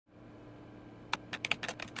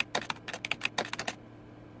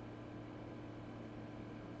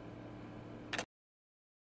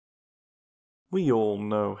We all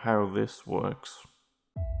know how this works.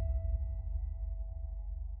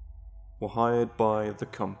 We're hired by the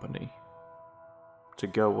company to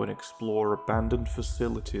go and explore abandoned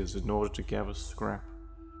facilities in order to gather scrap.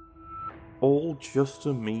 All just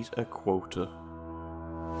to meet a quota.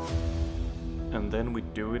 And then we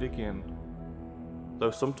do it again.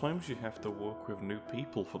 Though sometimes you have to work with new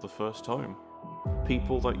people for the first time.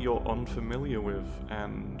 People that you're unfamiliar with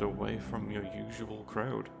and away from your usual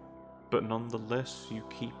crowd. But nonetheless, you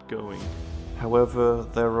keep going. However,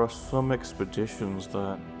 there are some expeditions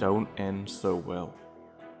that don't end so well.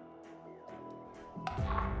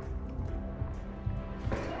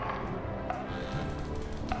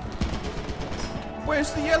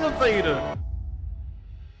 Where's the elevator?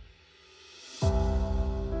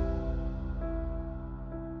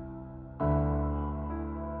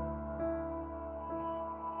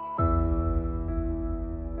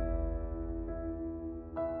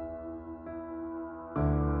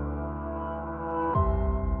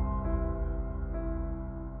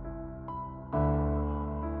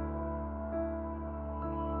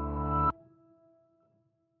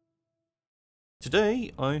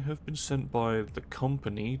 Today, I have been sent by the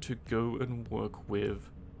company to go and work with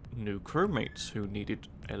new crewmates who needed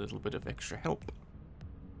a little bit of extra help.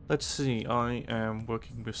 Let's see, I am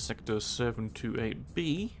working with Sector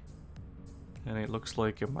 728B, and it looks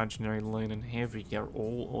like Imaginary Lane and Heavy are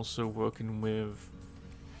all also working with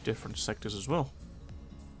different sectors as well.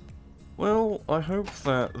 Well, I hope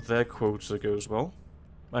that their quota goes well.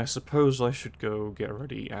 I suppose I should go get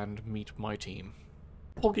ready and meet my team.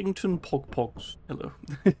 Poggington Pogpogs. Hello.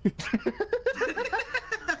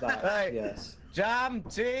 Hey, Yes. Jam,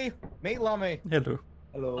 tea, meet Lummy. Hello.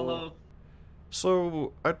 Hello. Hello.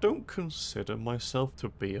 So, I don't consider myself to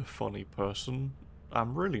be a funny person.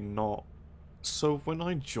 I'm really not. So when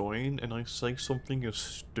I join and I say something as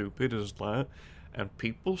stupid as that, and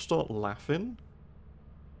people start laughing,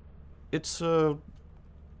 it's a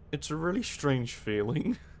really strange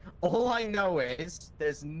feeling. All I know is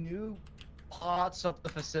there's new parts of the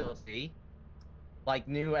facility, like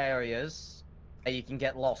new areas that you can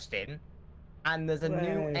get lost in, and there's a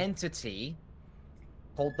new Right. entity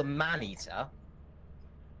called the Man-Eater,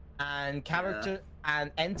 and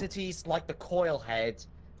and entities like the Coil Head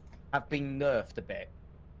have been nerfed a bit.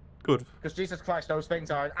 Good. Because Jesus Christ, those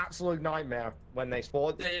things are an absolute nightmare when they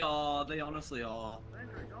spawn. They are, they honestly are.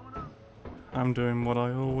 I'm doing what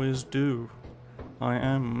I always do. I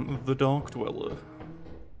am the Dark Dweller.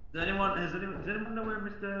 Does anyone know where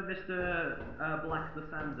Mr. Black the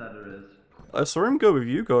Sandadder is? I saw him go with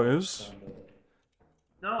you guys.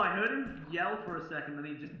 No, I heard him yell for a second and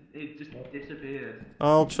it just disappeared.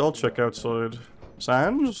 I'll check outside.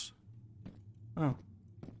 Sands? Oh.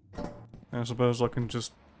 I suppose I can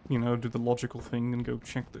just, you know, do the logical thing and go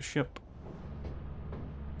check the ship.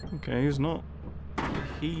 Okay, he's not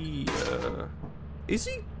here. Is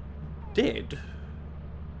he dead?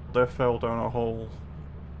 They fell down a hole.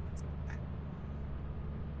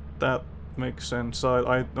 That makes sense.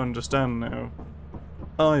 I understand now.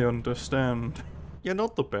 I understand. Yeah,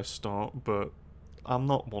 not the best start, but I'm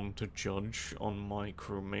not one to judge on my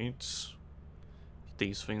crewmates.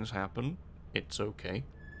 These things happen. It's okay.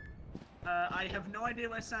 I have no idea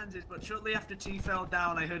where Sans is, but shortly after T fell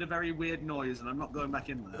down, I heard a very weird noise, and I'm not going back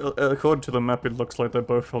in there. According to the map, it looks like they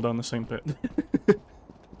both fell down the same pit.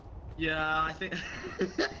 Yeah, I think.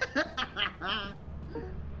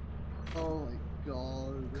 Oh my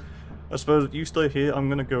god. I suppose you stay here. I'm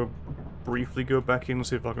gonna go briefly go back in and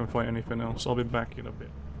see if I can find anything else. I'll be back in a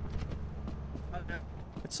bit. Okay.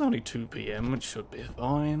 It's only 2 PM. It should be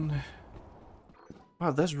fine.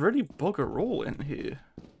 Wow, there's really bugger all in here.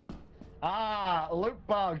 Ah, a loot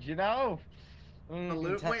bug, you know? A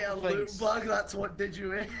loot terrible bug, things. that's what did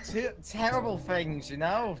you in? Terrible things, you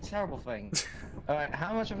know? Terrible things. Alright,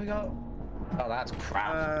 how much have we got? Oh, that's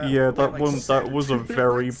crap. Yeah, that like that was a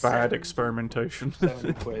very like bad 7 experimentation.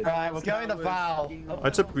 7 quid. Alright, we're going to Val. I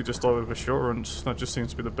typically just start with assurance. That just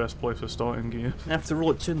seems to be the best place to start in gear. After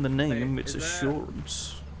all, it's in the name. Wait, It's is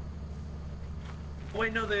assurance.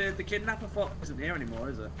 Wait, no, the kidnapper fox isn't here anymore,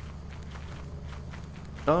 is it?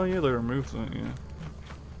 Oh yeah, they removed that. Yeah.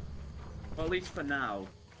 Well, at least for now.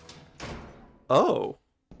 Oh.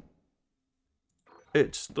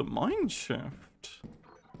 It's the mine shaft.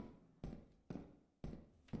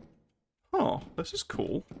 Oh, this is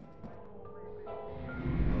cool.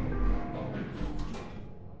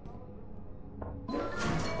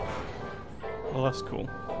 Oh, that's cool.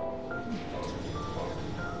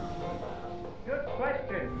 Good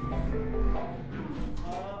question.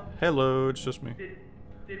 Hello, it's just me.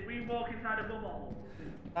 Did we walk inside a bubble hole?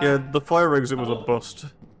 Yeah, the fire exit was a bust.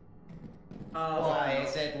 Why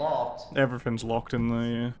is it locked? Everything's locked in there,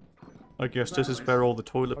 yeah. I guess this is where all the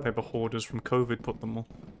toilet paper hoarders from COVID put them all.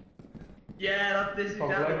 Yeah, this is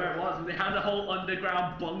exactly where it was. And they had a whole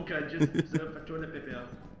underground bunker just reserved for toilet paper.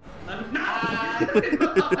 No! Hi,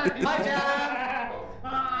 Darren!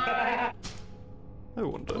 Hi! I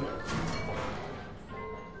wonder.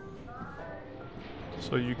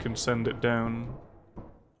 So you can send it down.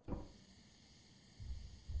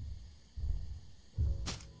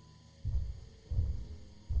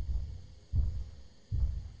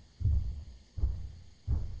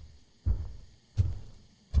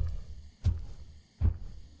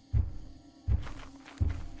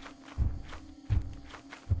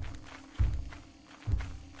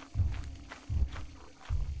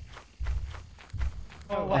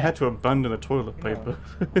 I had to abandon the toilet paper.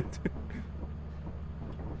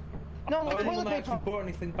 No, I the didn't toilet actually paper. brought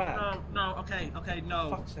anything back. No, okay, no.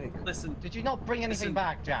 Fuck's sake. Listen, Did you not bring anything Listen.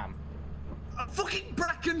 back, Jam? a fucking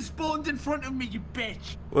bracken spawned in front of me, you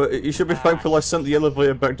bitch! Well, you should be thankful I sent the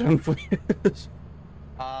elevator back down for you.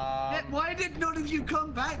 Why did none of you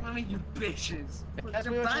come back, I mean, you bitches? Because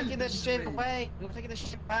we were taking this shit away. We were taking this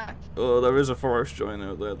shit back. Oh, there is a forest giant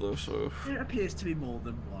out there though, so... There appears to be more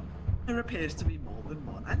than one. There appears to be more than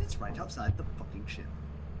one, and it's right outside the fucking ship.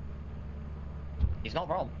 He's not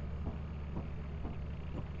wrong.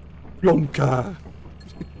 Blonka!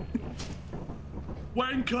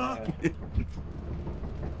 Wanker!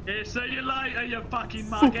 Yeah, see you later, you fucking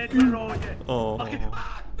mughead, where are you? Oh. Fucking-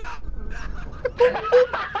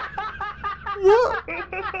 What?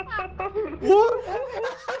 What?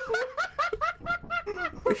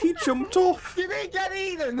 He jumped off. Did he get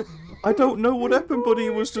eaten? I don't know what happened, but he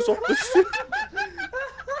was just off the ship.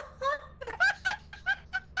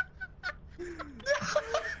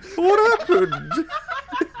 What happened?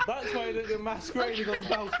 That's why they're masquerading on the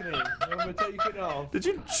balcony when we're taking off. Did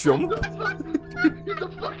you jump?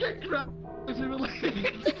 The fucking crap.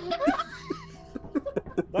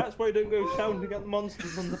 That's why you don't go shouting at the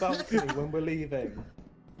monsters on the balcony when we're leaving.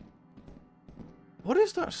 What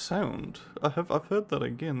is that sound? I've heard that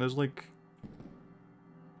again. There's like...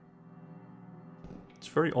 It's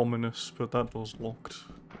very ominous, but that door's locked.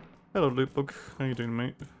 Hello, Lootbug. How you doing,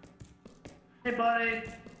 mate? Hey, buddy!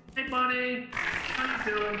 Hey, buddy! How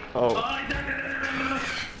you doing? Oh.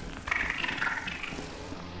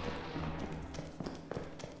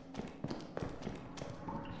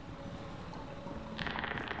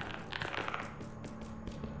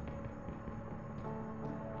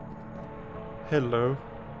 Hello.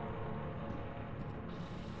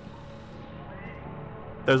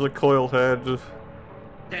 There's a coil head.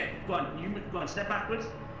 Okay, go on, step backwards.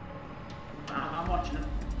 I'm watching him.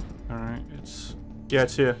 Alright, it's... Yeah,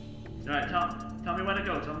 it's here. Alright, tell me where to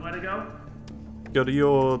go, Go to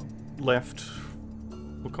your left.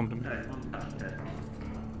 We'll come to me. Okay, one left, okay.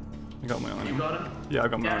 I got my eye on You him. got him? Yeah, I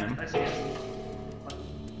got my eye on Yeah, him. I see it.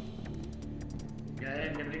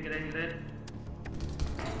 Get in.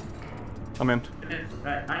 I'm in.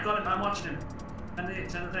 Right, I got him, I'm watching him.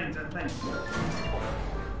 Send the thing.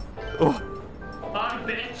 Oh! Bye,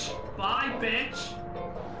 bitch!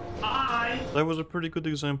 Bye! That was a pretty good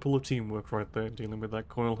example of teamwork right there, dealing with that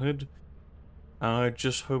coil head. I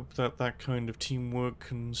just hope that that kind of teamwork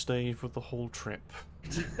can stay for the whole trip.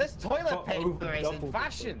 This toilet paper is in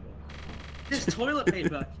fashion. This toilet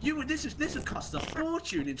paper, this would cost a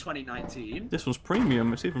fortune in 2019. This one's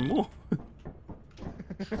premium, it's even more.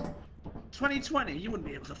 2020, you wouldn't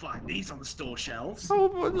be able to find these on the store shelves.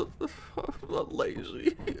 Oh, I'm not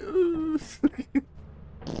lazy.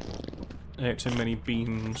 I ate too many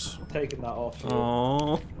beans. Taking that off you.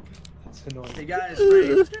 Aww. That's annoying. Hey guys,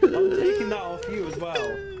 free. I'm taking that off you as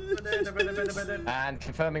well. And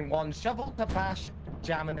confirming one shovel to bash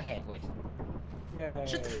Jam in the head with.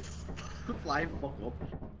 Shut the fly fuck up.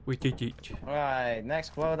 We did it. Right,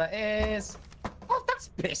 next quota is... Oh, that's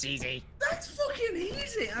piss easy. That's fucking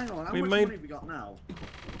easy. Hang on, how We much made- money have we got now?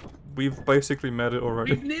 We've basically met it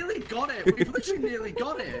already. We've nearly got it. We've literally nearly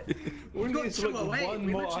got it. We've got need to look 208. one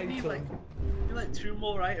We more literally need item. like 2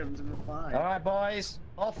 more items and we're fine. Alright, boys.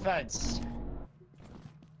 Offense.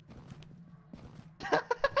 Fuck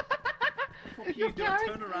you, don't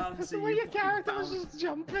turn around and see The way you your fucking character was bound. just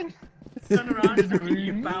jumping. Turn around and fucking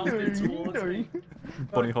you bounded towards me.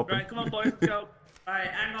 Bunny hopping. Right, come on boys, let's go. Alright,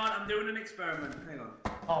 hang on, I'm doing an experiment. Hang on.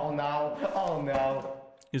 Oh no, oh no.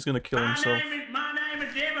 He's gonna kill himself. My name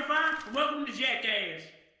is Jennifer, and welcome to Jackass.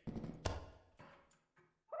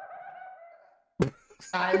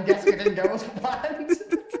 I'm guessing it didn't go as planned.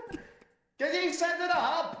 Can you set it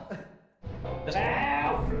up?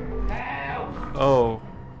 Help! Help! Oh.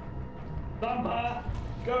 Lumber!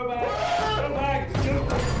 Go back! Go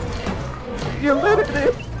back! You let it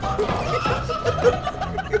in!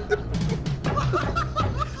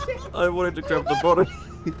 I wanted to grab the body.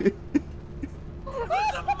 It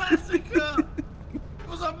was a massacre! It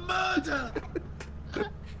was a murder!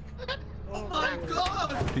 Oh my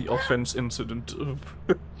god! The offense incident of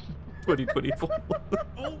 2024.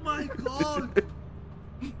 Oh my god!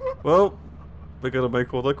 Well, we gotta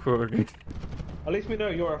make all that quota again. At least we know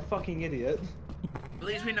you're a fucking idiot. At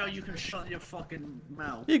least we know you can shut your fucking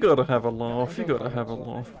mouth. You gotta have a laugh, you gotta have a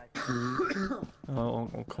laugh.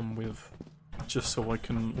 I'll come with, just so I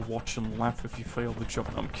can watch and laugh if you fail the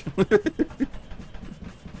jump. I'm kidding.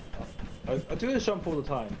 I do this jump all the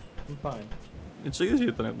time. I'm fine. It's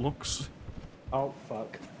easier than it looks. Oh,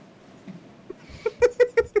 fuck.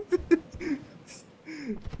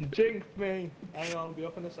 You jinxed me. Hang on, I'll be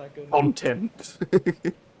up in a second. Content.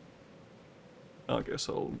 I guess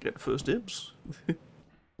I'll get first dibs.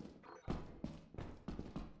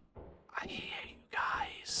 I hear you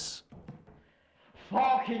guys.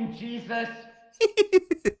 Fucking Jesus!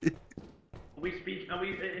 We speak. Are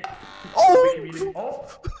we? Oh!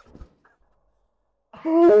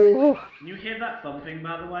 Oh! Can you hear that thumping,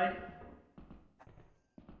 by the way?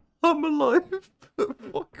 I'm alive.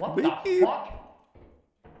 Fuck What me. the fuck?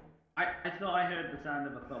 I thought I heard the sound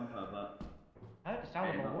of a thumper, but I heard the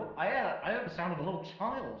sound of a little. I heard the sound of a little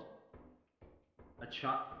child. a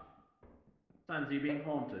chat. Sounds you being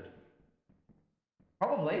haunted.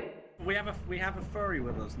 Probably. We have a furry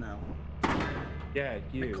with us now. Yeah,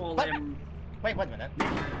 We you. call What? him. Wait a minute.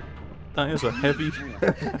 That is a heavy.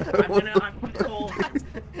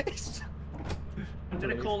 I'm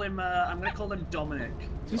gonna call him Dominic.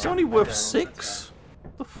 He's only worth 6.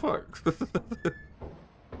 What the fuck?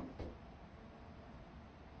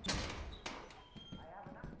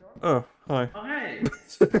 Oh, hi. Oh hey!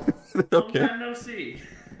 Long Okay. time no see.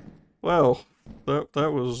 Well,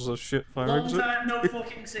 that was a shit fire Long exit. time no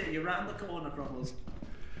fucking see. You're round the corner from us.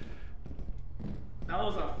 That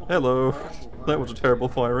was a fucking Hello. horrible That was a terrible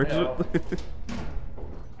fire exit.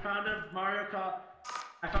 Found a Mario Kart.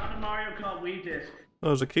 I found a Mario Kart Wii disc.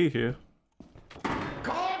 There's a key here.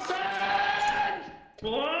 Content!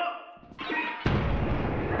 What?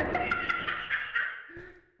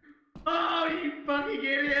 Oh, you fucking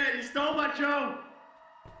idiot! You stole my joke!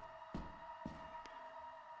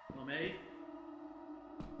 Lummy?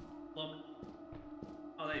 Lummy?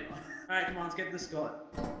 Oh, there you are. Alright, come on, let's get this going.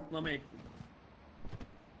 Lummy.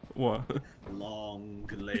 What? Long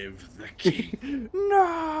live the king.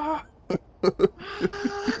 No.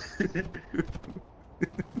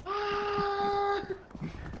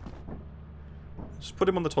 Just put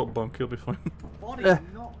him on the top bunk. He'll be fine. What is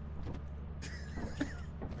not?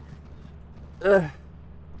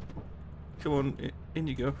 Come on, in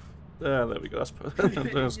you go. There we go. That's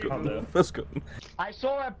that's good. That's good. I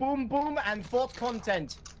saw a boom boom and thought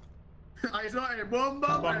content. I saw a bomb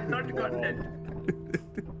bomb and not content.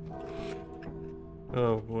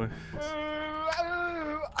 Oh boy.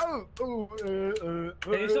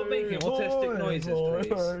 Can you stop making autistic noises, please?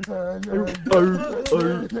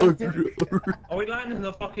 Are we landing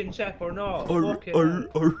the fucking chef or not? Fucking hell.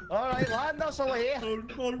 Alright, land us over here.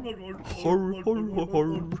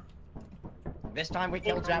 This time we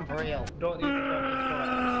kill Jam for real. Don't need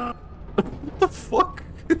to What the fuck?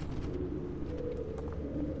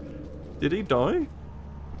 Did he die?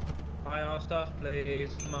 Buy our stuff,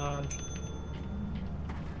 please, man.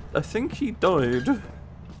 I think he died.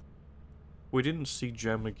 We didn't see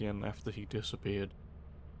Jem again after he disappeared.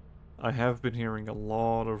 I have been hearing a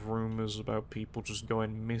lot of rumors about people just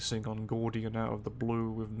going missing on Gordian out of the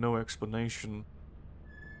blue with no explanation.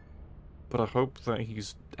 But I hope that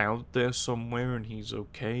he's out there somewhere and he's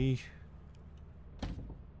okay.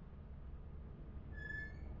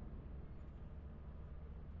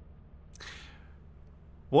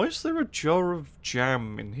 Why is there a jar of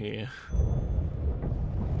jam in here?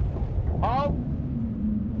 Oh!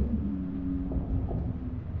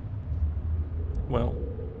 Well.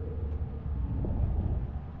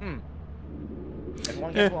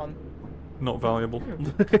 Everyone gets one. Not valuable.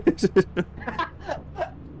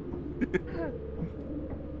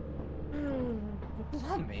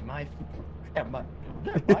 Lummy, they're my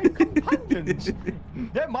companions.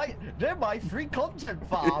 They're my free content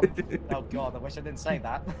farm. Oh god, I wish I didn't say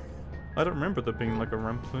that. I don't remember there being like a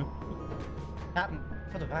ramp there.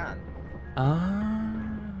 For the van. Ah.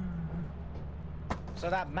 So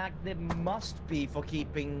that magnet must be for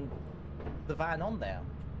keeping the van on there.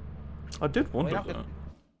 I did wonder have that. to-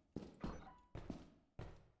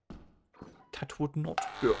 That would not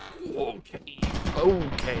go. Okay.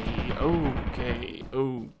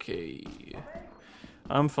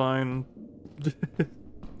 I'm fine.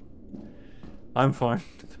 I'm fine.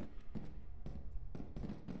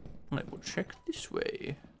 I will check this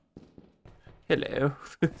way. Hello.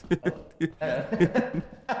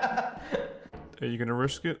 Are you gonna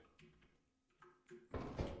risk it?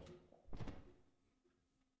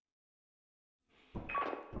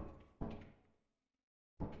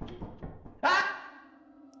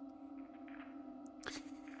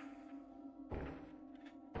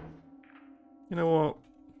 You know what?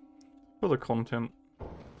 For the content.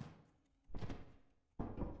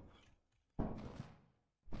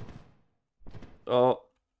 Oh.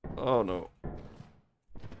 Oh no.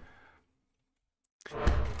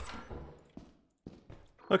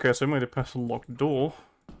 Okay, so I made it past a locked door.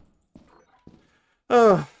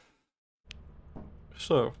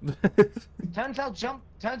 So. Turns out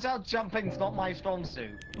jumping's not my strong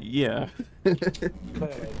suit. Yeah.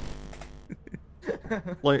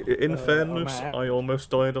 Like, in fairness, I almost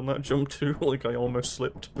died on that jump too. Like, I almost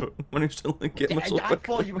slipped, but managed to like get myself I back.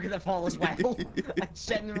 thought you were gonna fall as well. I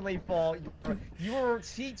genuinely thought you were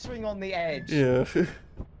teetering on the edge. Yeah.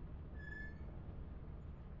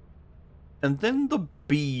 And then the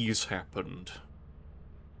bees happened.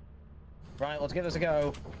 Right, let's give this a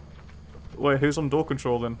go. Wait, who's on door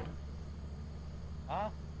control then? Huh?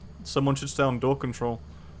 Someone should stay on door control.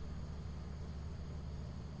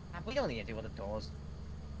 We don't need to deal with the doors.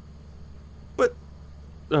 But...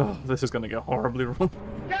 Oh, this is gonna go horribly wrong.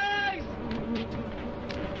 Guys!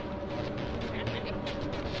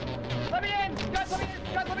 Let me in! Guys, let me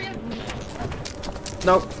in! Guys, let me in!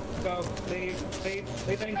 No. Go, leave,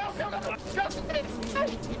 leaving. No!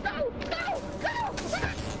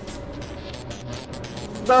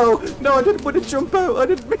 No! No, I didn't want to jump out. I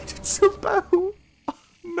didn't mean to jump out.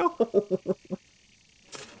 No.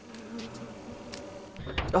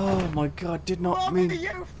 Oh my god, did not mean.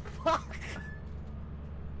 You fuck!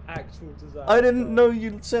 Actual disaster. I didn't know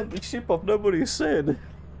you sent the ship off. Nobody said.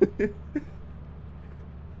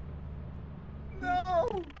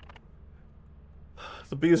 No!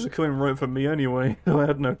 The bees are coming right for me anyway. I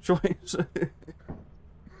had no choice.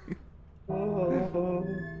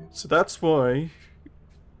 So that's why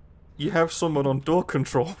you have someone on door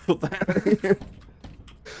control for that.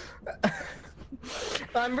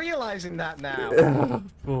 I'm realizing that now. Oh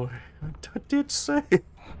boy, I did say.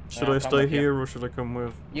 Should I stay here or should I come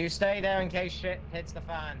with? You stay there in case shit hits the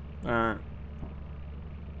fan. Alright.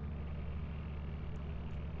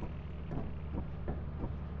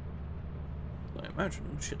 I imagine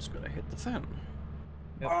shit's gonna hit the fan.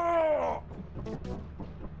 Yep. Oh!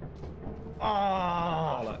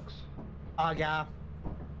 Bollocks. Oh, yeah.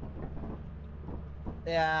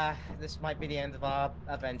 Yeah, this might be the end of our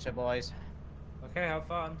adventure, boys. Okay, have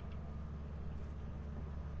fun.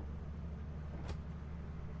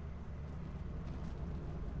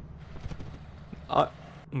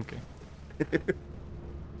 Okay.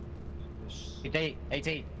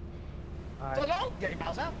 AT. So long, get your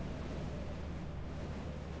pals out.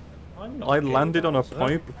 I landed on a sir.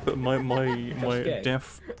 pipe, but my gay.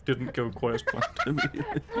 death didn't go quite as planned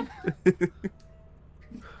immediately.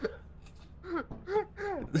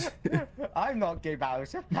 I'm not gay,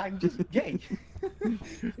 Bowser. I'm just gay.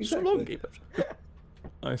 So long, Gabe.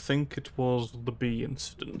 I think it was the bee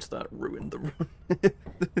incident that ruined the run.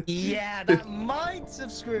 Yeah, that might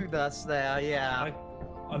have screwed us there, yeah.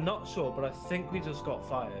 I'm not sure, but I think we just got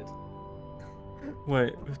fired.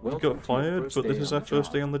 Wait, we Welcome got to your fired, first but this day is on our the first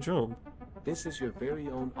job. day on the job. This is your very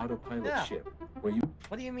own autopilot Yeah. ship, where you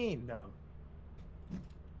What do you mean, no?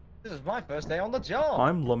 This is my first day on the job.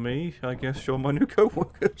 I'm Lummy. I guess you're my new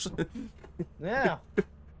co-workers. Yeah.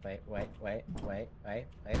 Wait. What are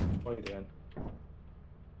you doing?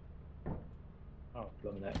 Oh,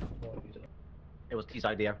 Lummy. What are you doing? It was T's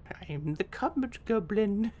idea. I'm the cupboard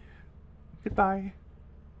goblin. Goodbye.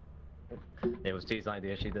 It was T's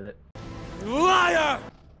idea, she did it. Liar!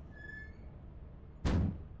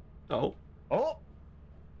 Oh. Oh!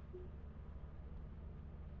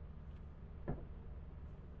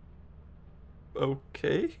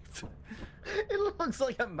 Okay. It looks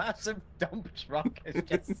like a massive dump truck is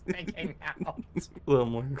just sticking out. Oh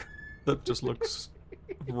my god. That just looks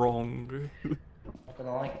wrong. Not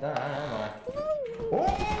gonna like that, am I?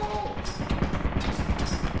 Oh!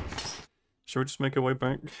 Shall we just make our way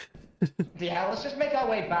back? Yeah, let's just make our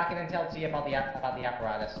way back and then tell T about the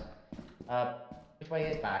apparatus. Which way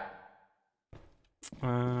is back?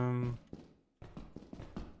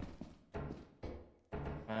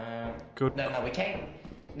 Good. No, we came.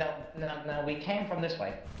 No, we came from this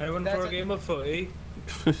way. Anyone That's for a it. game of footy?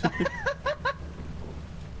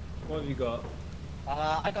 What have you got?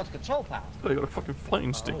 I got a control pad. Oh, you got a fucking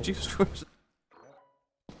flying stick, Jesus Christ.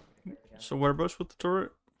 So whereabouts with the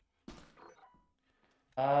turret?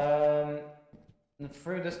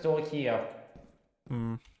 Through this door here.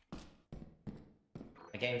 Hmm.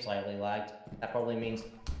 The game's slightly lagged. That probably means...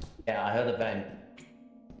 Yeah, I heard a vent.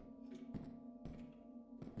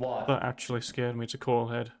 What? That actually scared me. It's a coil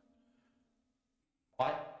head.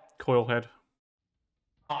 What? Coil head.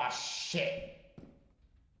 Oh shit!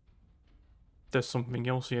 There's something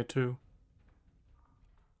else here too.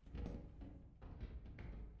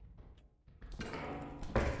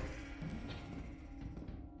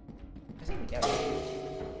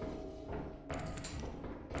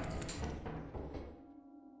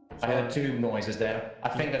 I heard two noises there. I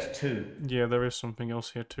think there's two. Yeah, there is something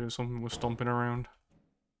else here too. Something was stomping around.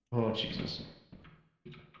 Oh Jesus.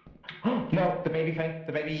 No, the baby thing.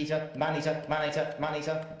 The baby eater. Man eater. Man eater. Man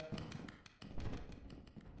eater.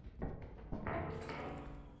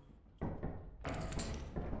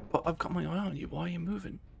 But I've got my eye on you. Why are you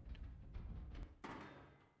moving?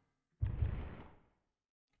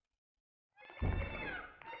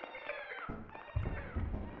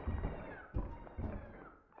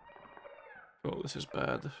 Oh, this is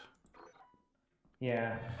bad.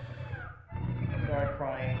 Yeah. Start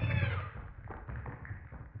crying.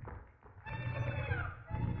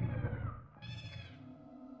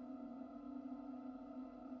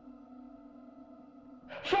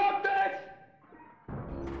 Fuck this!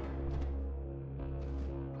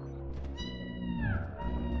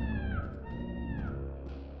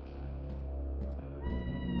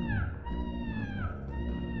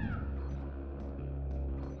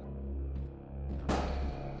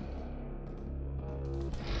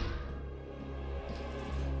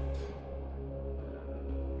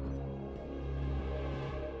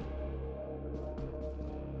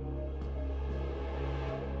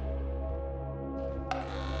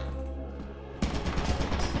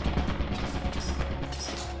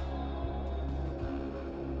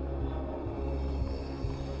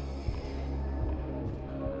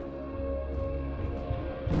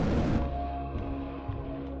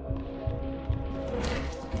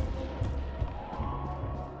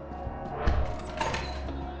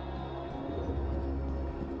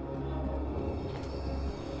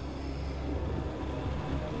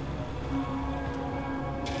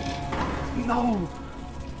 No!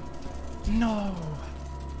 No!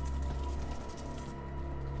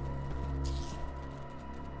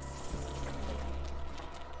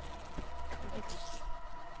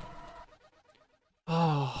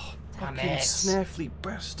 Oh, Damn fucking it. snaffly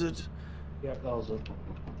bastard. Yep, that was it.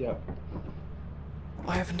 Yep.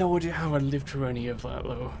 I have no idea how I lived through any of that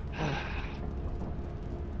though.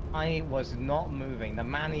 I was not moving. The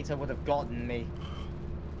man-eater would have gotten me.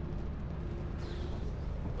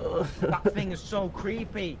 That thing is so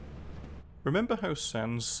creepy. Remember how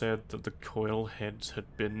Sans said that the coil heads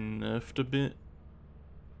had been nerfed a bit?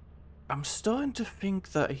 I'm starting to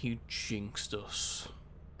think that he jinxed us.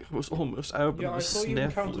 It was almost out, but Yeah, it I was saw you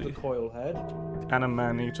encounter the snaffly. coil head. And a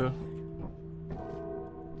man-eater.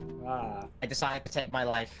 Ah. I decided to take my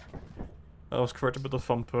life. I was corrected with the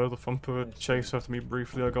thumper. The thumper chased after me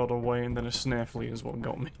briefly, I got away, and then a snaffly is what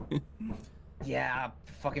got me. Yeah,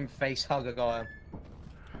 fucking face hugger got him.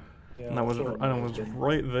 Yeah, And I was saw him.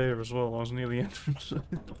 right there as well. I was near the entrance.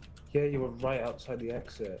 Yeah, you were right outside the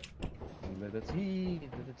exit.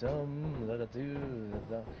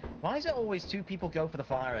 Why is it always two people go for the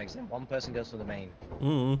fire exit and one person goes for the main?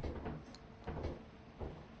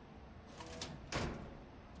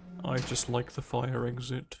 I just like the fire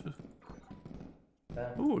exit.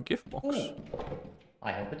 Ooh, a gift box. Ooh.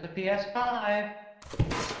 I hope it's a PS5.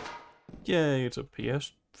 Yay, it's a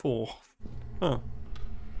PS4. Huh.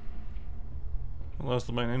 Well, that's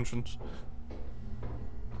the main entrance.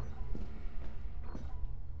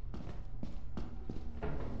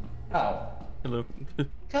 Oh. Hello.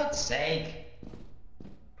 God's sake.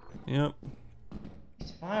 Yep.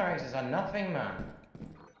 These fire exits are nothing, man.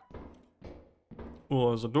 Well,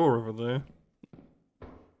 there's a door over there.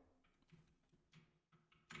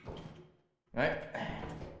 Right.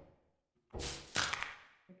 I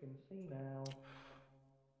can see now.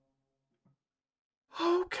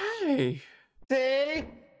 Okay. See?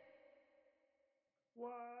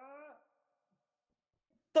 What?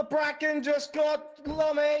 The Bracken just got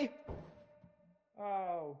Lummy!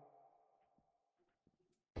 Oh.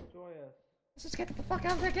 Joyous. Let's just get the fuck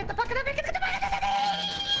out of there, get the fuck out of there, get the fuck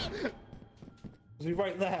out of there! Was he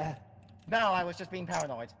right there? No, I was just being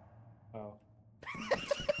paranoid. Oh.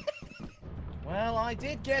 Well, I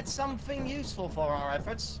did get something useful for our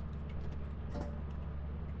efforts.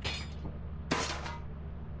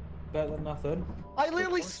 Better than nothing. I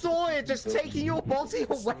literally saw it just taking your body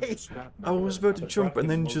away. I was about to The jump and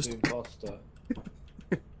then Bracken was just... the imposter.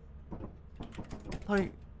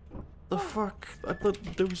 Like, the fuck? I thought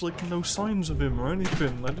there was like no signs of him or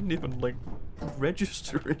anything. I didn't even like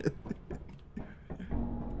register it.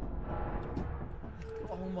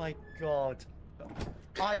 Oh my god.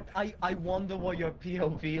 I wonder what your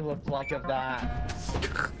POV looked like of that.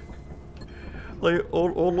 Like,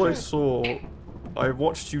 all I saw, I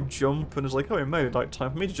watched you jump and it's like, oh, it made it like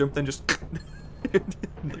time for me to jump, then just...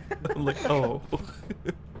 I'm like, oh.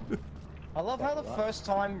 I love how the first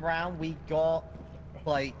time round we got,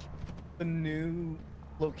 like, the new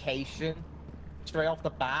location straight off the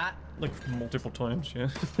bat. Like, multiple times, yeah.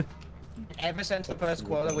 Ever since the first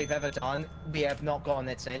quota we've ever done, we have not gotten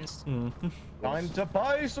it since. Time to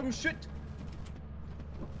buy some shit!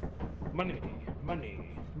 Money, money,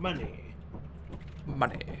 money.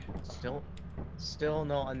 Money. Still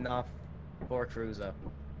not enough for a cruiser.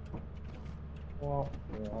 Well,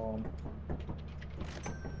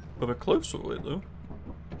 But we're close to it, though.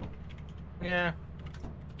 Yeah.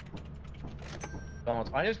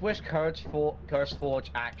 God, I just wish Curse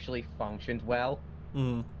Forge actually functioned well.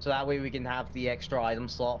 So that way we can have the extra item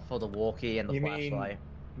slot for the walkie and the flashlight.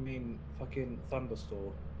 You mean fucking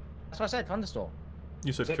Thunderstorm? That's what I said, Thunderstorm.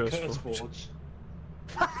 You said Curse Forge. Forge.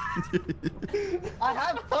 I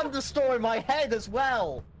have Thunderstorm in my head as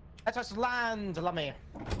well! Let us land, Lummy.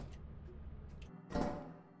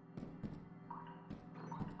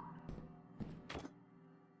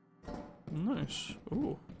 Nice.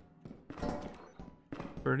 Ooh.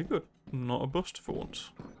 Very good. Not a bust for once.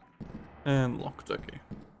 And locked, okay.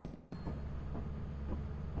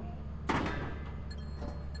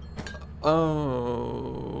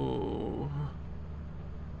 Oh.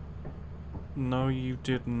 No, you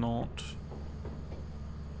did not.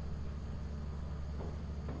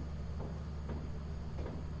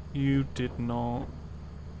 You did not.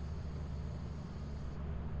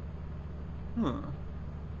 Huh.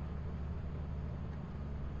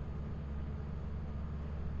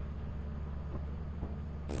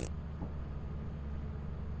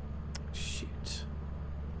 Shit.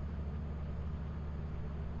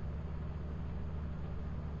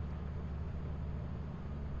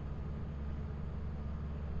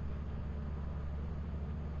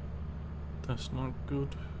 That's not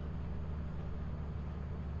good.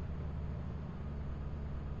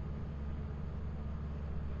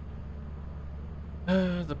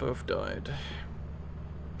 They both died.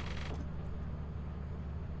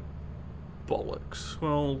 Bollocks.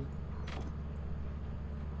 Well,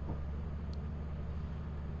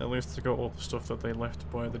 at least they got all the stuff that they left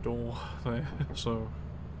by the door there, so...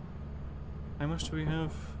 How much do we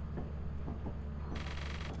have?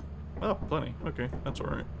 Oh, plenty. Okay, that's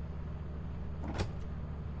alright.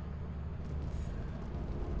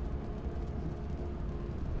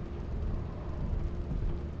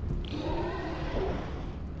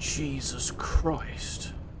 Jesus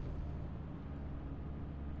Christ.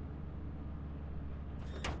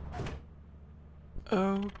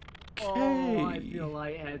 Okay. Oh, I feel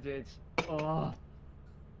lightheaded. Oh.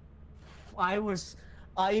 I was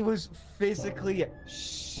physically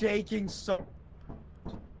shaking so...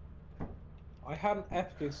 I had an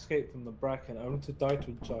epic escape from the bracken only to die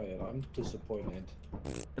to a giant. I'm disappointed.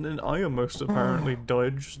 And then I almost apparently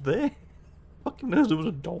died just there. Fucking knows there was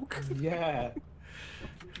a dog. Yeah.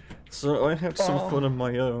 So I had some fun of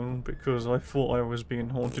my own because I thought I was being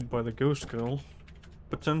haunted by the ghost girl.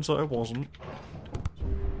 But turns out I wasn't.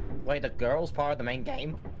 Wait, the girl's part of the main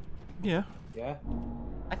game? Yeah. Yeah.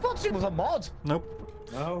 I thought she was a mod! Nope.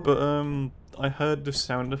 No. But I heard the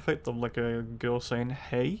sound effect of like a girl saying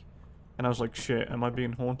hey. And I was like, shit, am I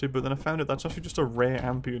being haunted? But then I found out that's actually just a rare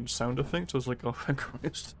ambient sound effect. So I was like, oh thank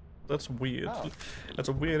Christ. That's weird. Oh. That's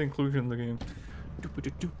a weird inclusion in the game.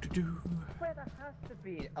 Where there has to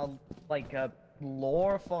be a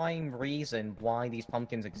glorifying reason why these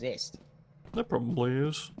pumpkins exist. There probably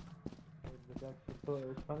is.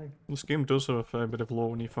 This game does have a fair bit of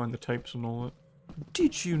lore when you find the tapes and all that.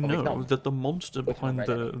 Did you know that the monster behind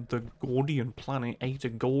the Gordian planet ate a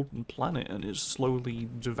golden planet and is slowly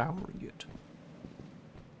devouring it?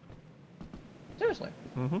 Seriously?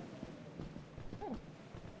 Mm-hmm.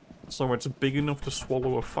 So it's big enough to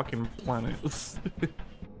swallow a fucking planet.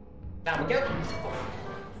 Now we go.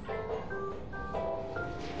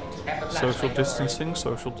 Social distancing,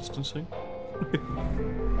 social distancing.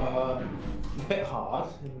 A bit hard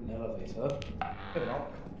in an elevator. Maybe not.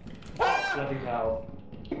 Bloody hell.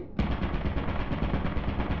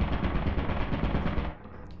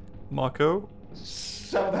 Marco?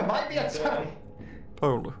 So there might be a time.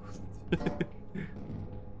 Polo.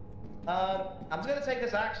 I'm just gonna take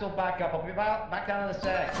this axle back up. I'll be back down in a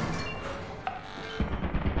sec.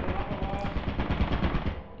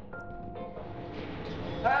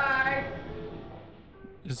 Hi!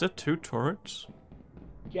 Is there 2 turrets?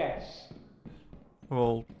 Yes.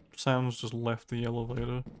 Well, Sam's just left the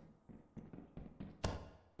elevator.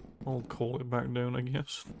 I'll call it back down, I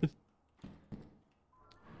guess.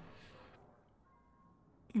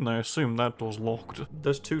 And I assume that door's locked.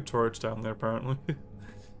 There's 2 turrets down there, apparently.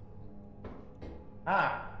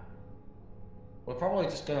 Ah. We're probably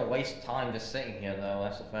just gonna waste time just sitting here, though,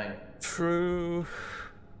 that's the thing. True.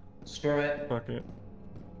 Screw it. Fuck it.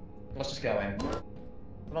 Let's just go in.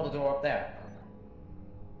 Another door up there.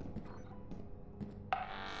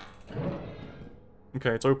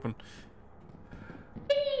 Okay, it's open.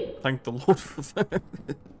 Thank the Lord for that.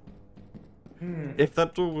 If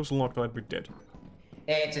that door was locked, I'd be dead.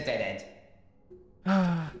 It's a dead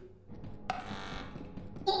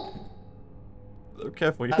Oh,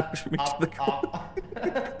 careful, you push me to the car.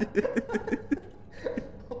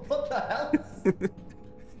 What the hell?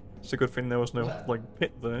 It's a good thing there was no, like,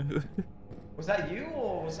 pit there. Was that you,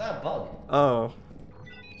 or was that a bug? Oh.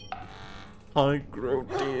 Hygro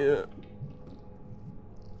deer.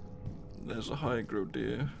 There's a hygro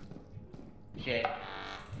deer. Shit.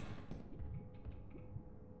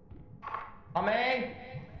 Coming!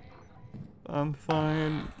 I'm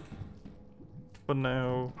fine. For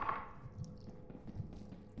now.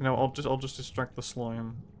 You know, I'll just distract the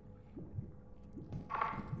slime.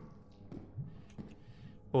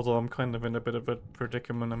 Although I'm kind of in a bit of a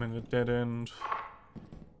predicament, I'm in a dead end.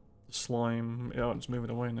 The slime, oh, it's moving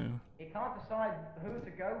away now. You can't decide who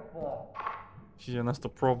to go for. Yeah, and that's the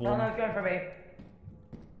problem. No, go for me.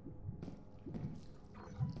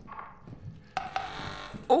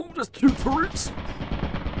 Oh, there's 2 turrets!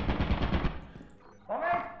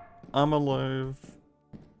 Coming! I'm alive.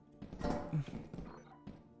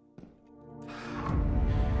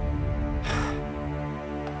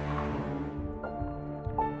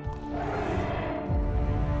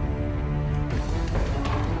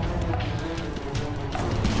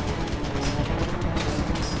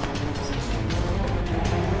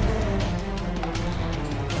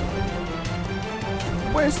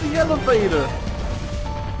 Where's the elevator?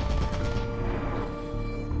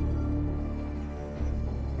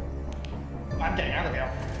 I'm getting out of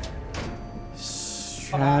here.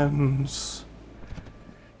 Shams,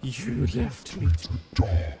 you left me to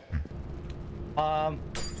die.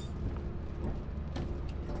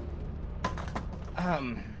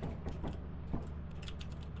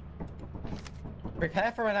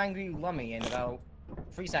 Prepare for an angry Lummy in about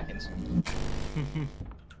 3 seconds.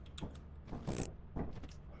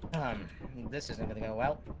 This isn't gonna go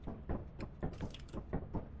well.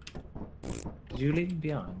 Did you leave him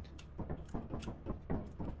behind?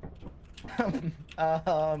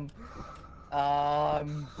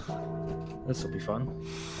 This'll be fun.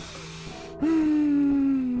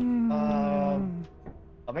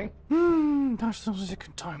 Coming? That's the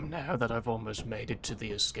second time now that I've almost made it to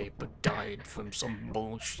the escape but died from some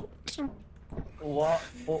bullshit. What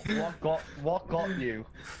got you?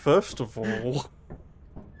 First of all,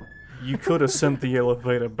 you could have sent the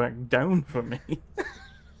elevator back down for me.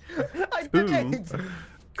 I 2, did!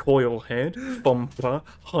 coil head, bumper,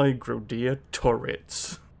 hygro deer,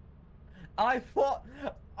 turrets. I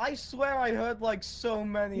swear I heard like so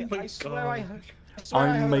many. Oh my I swear God. I heard. I I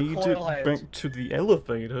heard made it coil heads. back to the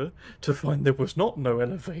elevator to find there was not no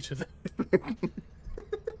elevator there.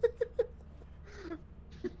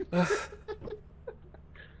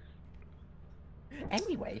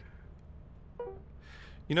 Anyway.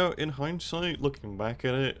 You know, in hindsight, looking back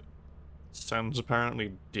at it, Sans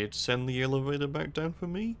apparently did send the elevator back down for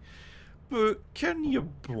me, but can you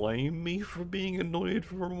blame me for being annoyed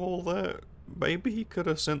from all that? Maybe he could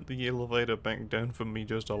have sent the elevator back down for me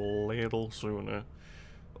just a little sooner,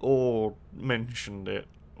 or mentioned it,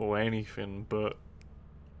 or anything, but...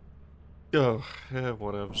 Oh, yeah,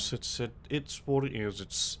 whatever, it's what it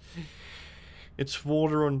is, it's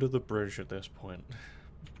water under the bridge at this point.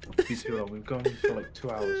 We've gone for like 2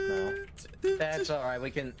 hours now. That's alright, we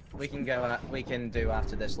can do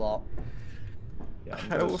after this lot. Yeah,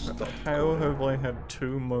 How have I had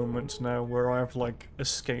 2 moments now where I've like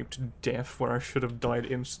escaped death where I should have died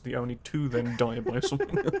instantly, only to then die by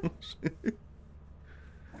something else?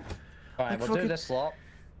 Alright, we'll do this lot.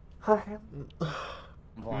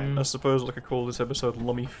 I suppose I could call this episode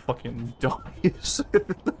Lummy fucking dies.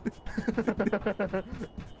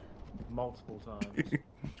 Multiple times.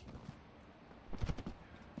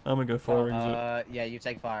 I'm gonna go firing it. Yeah, you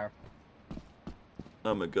take fire.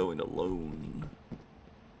 I'm gonna go in alone.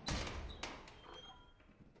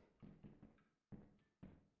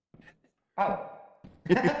 Oh.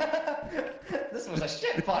 This was a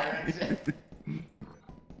shit fire exit.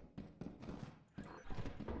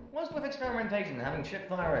 experimentation, having ship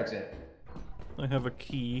fire exit. I have a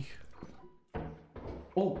key.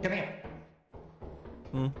 Oh, come here.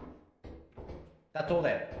 Hmm? That door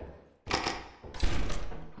there.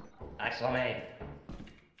 Nice, Lummy.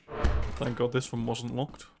 Thank God this one wasn't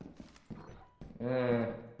locked.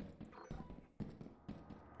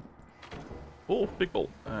 Oh, big ball.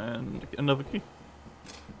 And another key.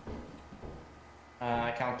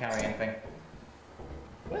 I can't carry anything.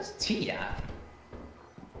 Where's T at?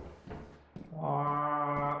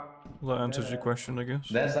 That answers your question, I guess.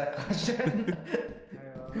 There's that question.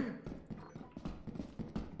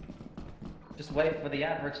 Just wait for the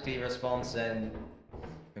average T response and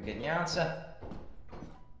you'll get your answer.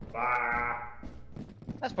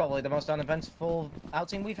 That's probably the most uneventful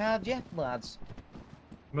outing we've had yet, lads.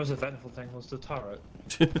 The most eventful thing was the turret.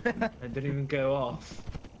 It didn't even go off.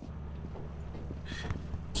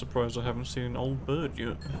 Surprised I haven't seen an old bird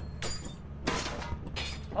yet.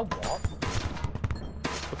 Oh, what?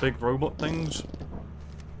 The big robot things?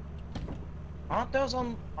 Aren't those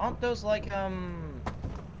like, on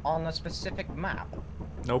a specific map?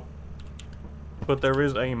 Nope. But there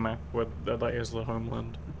is a map where that is the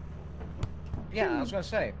homeland. Yeah, I was gonna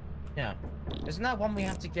say. Yeah. Isn't that one we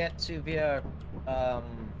have to get to via,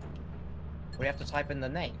 we have to type in the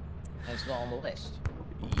name, and it's not on the list?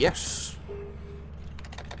 Yes!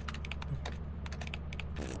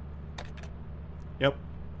 Yep.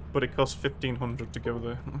 But it costs 1,500 to go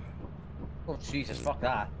there. Oh, Jesus, fuck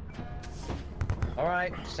that.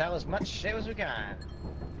 Alright, sell as much shit as we can.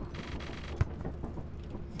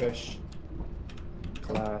 Fish.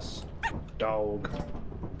 Glass. Dog.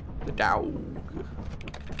 The dog.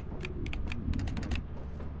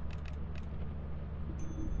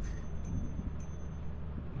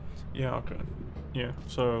 Yeah, okay. Yeah,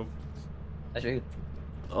 so... Actually,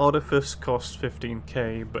 Artifice costs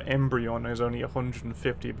 15k, but Embryon is only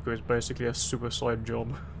 150 because it's basically a suicide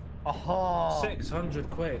job. aha! 600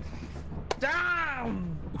 quid.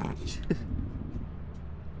 Damn!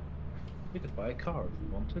 We could buy a car if we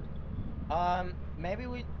wanted. Maybe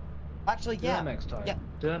we... Actually, Do yeah. that next time. Yeah.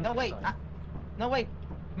 Do that No, next wait. time. No, wait.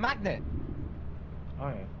 Magnet. Oh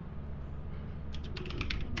yeah.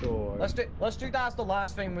 Door. Let's do that as the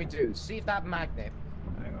last thing we do. See if that magnet.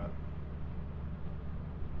 Hang on.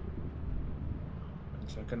 1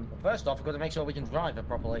 second. First off, we've got to make sure we can drive it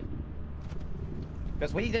properly.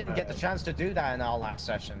 Because we didn't get the chance to do that in our last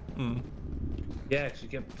session. Hmm. Yeah, because you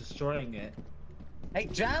kept destroying it. Hey,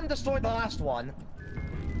 Jam destroyed the last one.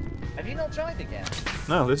 Have you not tried again?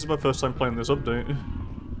 No, this is my first time playing this update.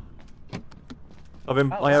 I've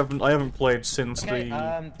been, Oh, I haven't played since okay,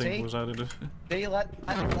 the thing T? was added. T, let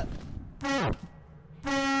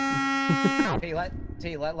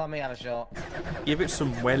Lummy have a shot. Give it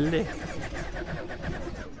some welly.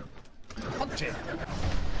 Punch it.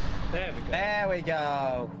 There we go. There we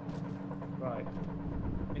go. Right.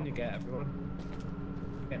 In you get, everyone.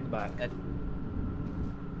 Get in the back.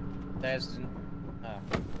 There's... Oh,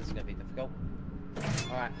 this is gonna be difficult.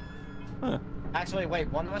 Alright. Huh. Actually, wait,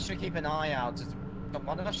 one of us should keep an eye out.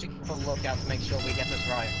 One of us should keep a lookout to make sure we get this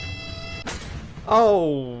right.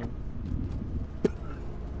 Oh!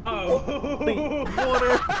 Oh!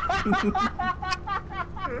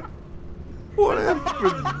 What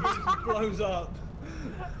happened? Blows up.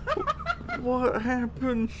 What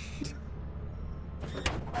happened?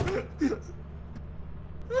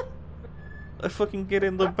 I fucking get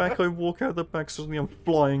in the back, I walk out the back, suddenly I'm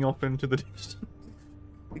flying off into the distance.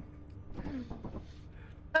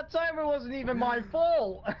 That timer wasn't even my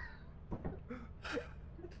fault!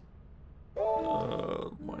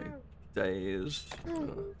 My days.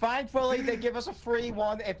 Thankfully, they give us a free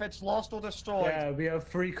one if it's lost or destroyed. Yeah, we have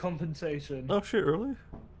free compensation. Oh shit, really?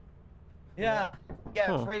 Yeah, yeah,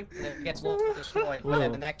 Huh. free if it gets lost or destroyed. But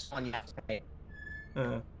then the next one you have to pay.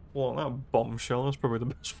 Well, that bombshell is probably the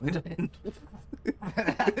best way to end.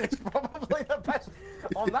 That is probably the best.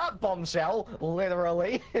 On that bombshell,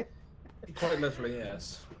 literally. Quite literally,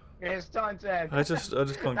 yes. It's time to end. I just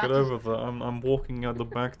can't get over that. I'm walking out the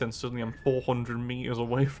back, then suddenly I'm 400 meters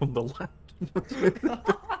away from the land.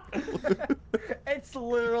 It's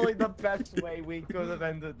literally the best way we could have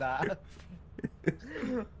ended that.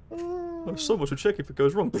 There's so much to check if it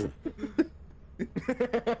goes wrong.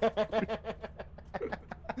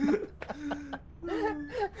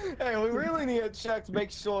 Hey, we really need to check to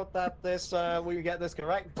make sure that this we get this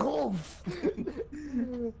correct. Oh,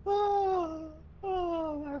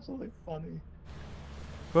 that's really funny.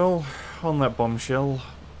 Well, on that bombshell,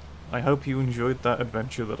 I hope you enjoyed that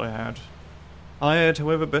adventure that I had. I had,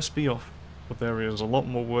 however, best be off, but there is a lot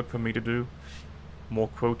more work for me to do, more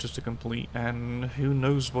quotas to complete, and who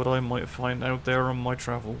knows what I might find out there on my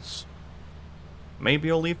travels.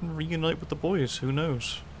 Maybe I'll even reunite with the boys, who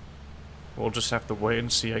knows? We'll just have to wait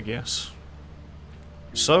and see, I guess.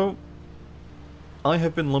 So, I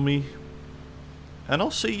have been Lummy, and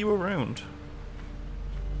I'll see you around.